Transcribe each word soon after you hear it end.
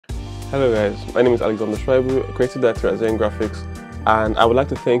Hello guys, my name is Alexander Schreiber, creative director at Xane Graphics, and I would like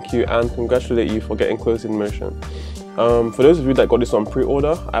to thank you and congratulate you for getting Close in Motion. For those of you that got this on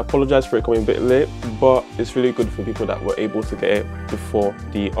pre-order, I apologize for it coming a bit late, but it's really good for people that were able to get it before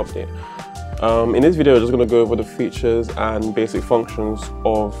the update. In this video, I'm just going to go over the features and basic functions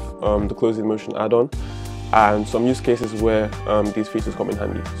of the Close in Motion add-on and some use cases where these features come in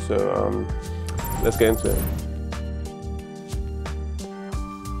handy. So let's get into it.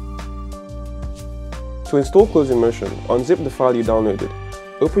 To install Close in Motion, unzip the file you downloaded.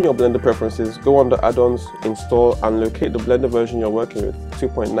 Open your Blender preferences, go under Add-ons, Install, and locate the Blender version you're working with,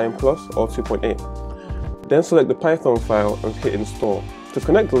 2.9 Plus or 2.8. Then select the Python file and hit Install. To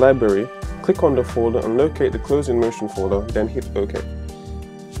connect the library, click on the folder and locate the Close in Motion folder, then hit OK.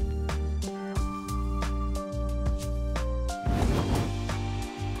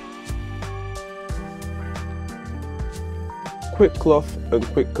 Quick Cloth and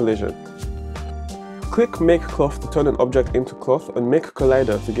Quick Collision. Click Make Cloth to turn an object into cloth and Make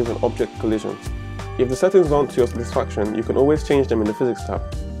Collider to give an object collision. If the settings aren't to your satisfaction, you can always change them in the Physics tab.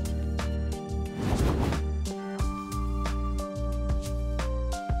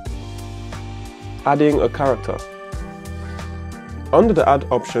 Adding a character. Under the Add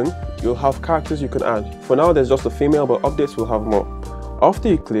option, you'll have characters you can add. For now, there's just a female, but updates will have more. After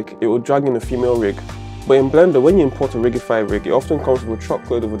you click, it will drag in a female rig. But in Blender, when you import a Rigify rig, it often comes with a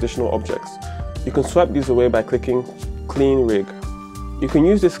truckload of additional objects. You can swipe these away by clicking Clean Rig. You can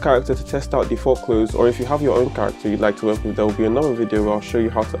use this character to test out default clothes, or if you have your own character you'd like to work with, there will be another video where I'll show you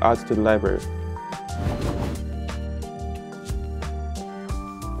how to add to the library.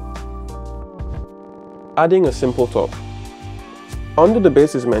 Adding a simple top. Under the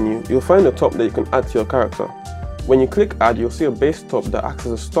Bases menu, you'll find a top that you can add to your character. When you click Add, you'll see a base top that acts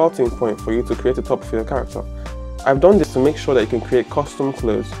as a starting point for you to create a top for your character. I've done this to make sure that you can create custom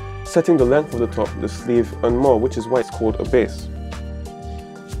clothes, setting the length of the top, the sleeve, and more, which is why it's called a base.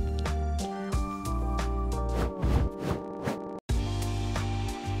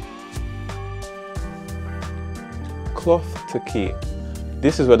 Cloth to key.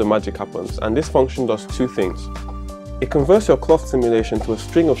 This is where the magic happens, and this function does two things. It converts your cloth simulation to a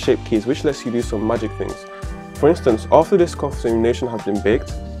string of shape keys, which lets you do some magic things. For instance, after this cloth simulation has been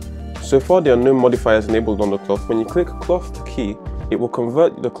baked, so far there are no modifiers enabled on the cloth. When you click Cloth to Key, it will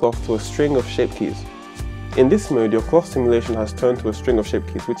convert the cloth to a string of shape keys. In this mode, your cloth simulation has turned to a string of shape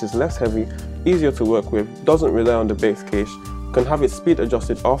keys, which is less heavy, easier to work with, doesn't rely on the base cache, can have its speed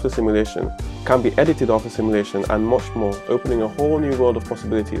adjusted after simulation, can be edited after simulation, and much more, opening a whole new world of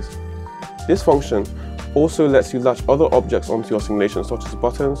possibilities. This function also lets you latch other objects onto your simulation, such as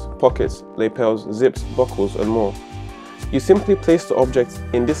buttons, pockets, lapels, zips, buckles, and more. You simply place the object,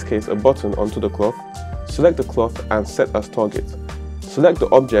 in this case a button, onto the cloth, select the cloth and set as target. Select the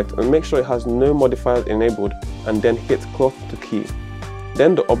object and make sure it has no modifiers enabled, and then hit Cloth to Key.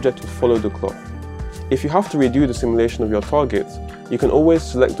 Then the object will follow the cloth. If you have to redo the simulation of your target, you can always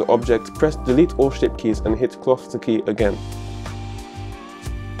select the object, press Delete all shape keys and hit Cloth to Key again.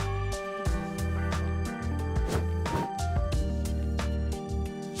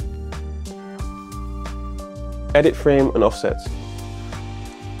 Edit frame and offset.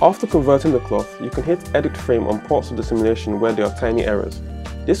 After converting the cloth, you can hit Edit Frame on parts of the simulation where there are tiny errors.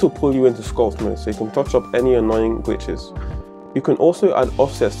 This will pull you into sculpt mode so you can touch up any annoying glitches. You can also add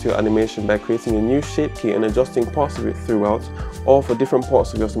offsets to your animation by creating a new shape key and adjusting parts of it throughout or for different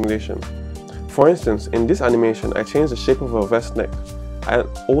parts of your simulation. For instance, in this animation, I changed the shape of her vest neck. I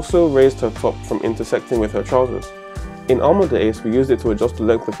also raised her top from intersecting with her trousers. In Armor the Ace, we used it to adjust the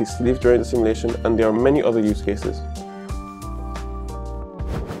length of his sleeve during the simulation, and there are many other use cases.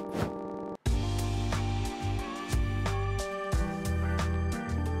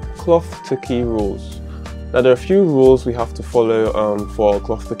 Cloth to Key rules. Now there are a few rules we have to follow for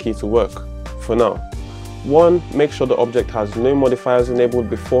Cloth to Key to work, for now. 1. Make sure the object has no modifiers enabled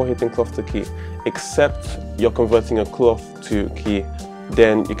before hitting Cloth to Key, except you're converting a cloth to key,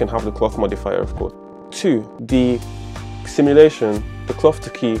 then you can have the cloth modifier, of course. 2. The simulation, the Cloth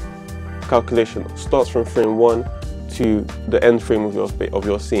to Key calculation starts from frame 1 to the end frame of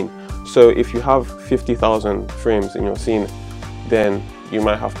your scene. So if you have 50,000 frames in your scene, then you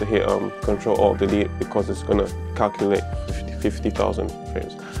might have to hit Ctrl-Alt-Delete because it's going to calculate 50,000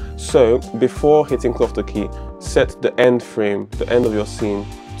 frames. So before hitting Cloth to Key, set the end frame, the end of your scene,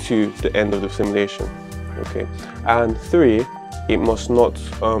 to the end of the simulation. Okay. And 3, it must not,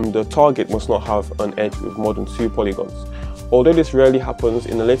 the target must not have an edge with more than 2 polygons. Although this rarely happens,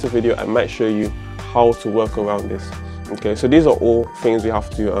 in a later video I might show you how to work around this. Okay, so these are all things we have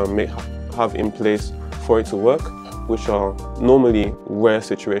to have in place for it to work. which are normally rare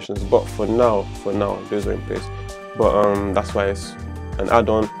situations, but for now those are in place. But that's why it's an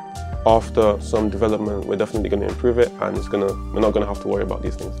add-on. After some development, we're definitely going to improve it, and we're not going to have to worry about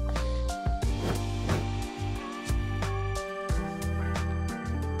these things.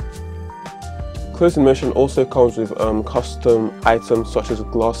 Closing motion also comes with custom items such as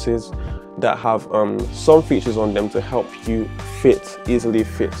glasses that have some features on them to help you easily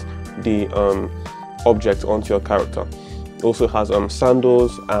fit the object onto your character. It also has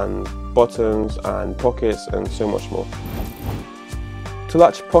sandals and buttons and pockets and so much more. To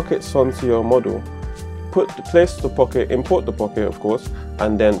latch pockets onto your model, place the pocket, import the pocket of course,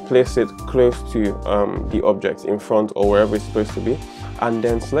 and then place it close to the object in front or wherever it's supposed to be, and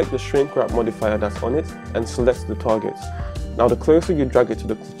then select the shrink wrap modifier that's on it and select the target. Now the closer you drag it to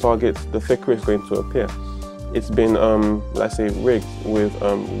the target, the thicker it's going to appear. It's been let's say rigged with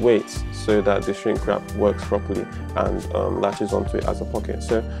weights so that the shrink wrap works properly and latches onto it as a pocket.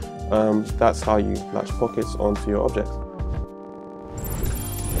 So that's how you latch pockets onto your object.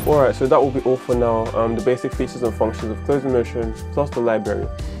 Alright, so that will be all for now. The basic features and functions of closing motion plus the library.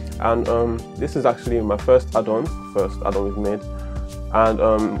 And this is actually my first add-on we've made. And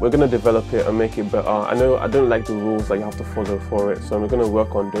we're going to develop it and make it better. I know I don't like the rules that you have to follow for it, so we're going to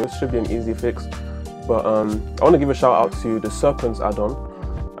work on those. Should be an easy fix. But I want to give a shout out to the Serpents add-on.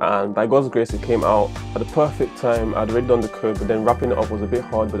 And by God's grace, it came out at the perfect time. I'd already done the code, but then wrapping it up was a bit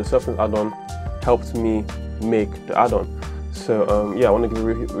hard. But the Serpents add-on helped me make the add-on. So yeah, I want to give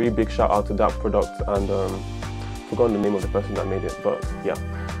a really big shout out to that product, and forgotten the name of the person that made it, but yeah,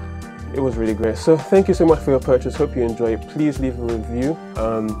 it was really great. So thank you so much for your purchase. Hope you enjoy it. Please leave a review.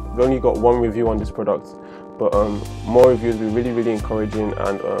 We've only got one review on this product, but more reviews will be really encouraging,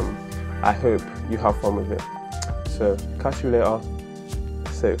 and I hope you have fun with it. So catch you later.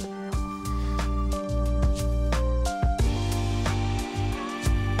 Safe.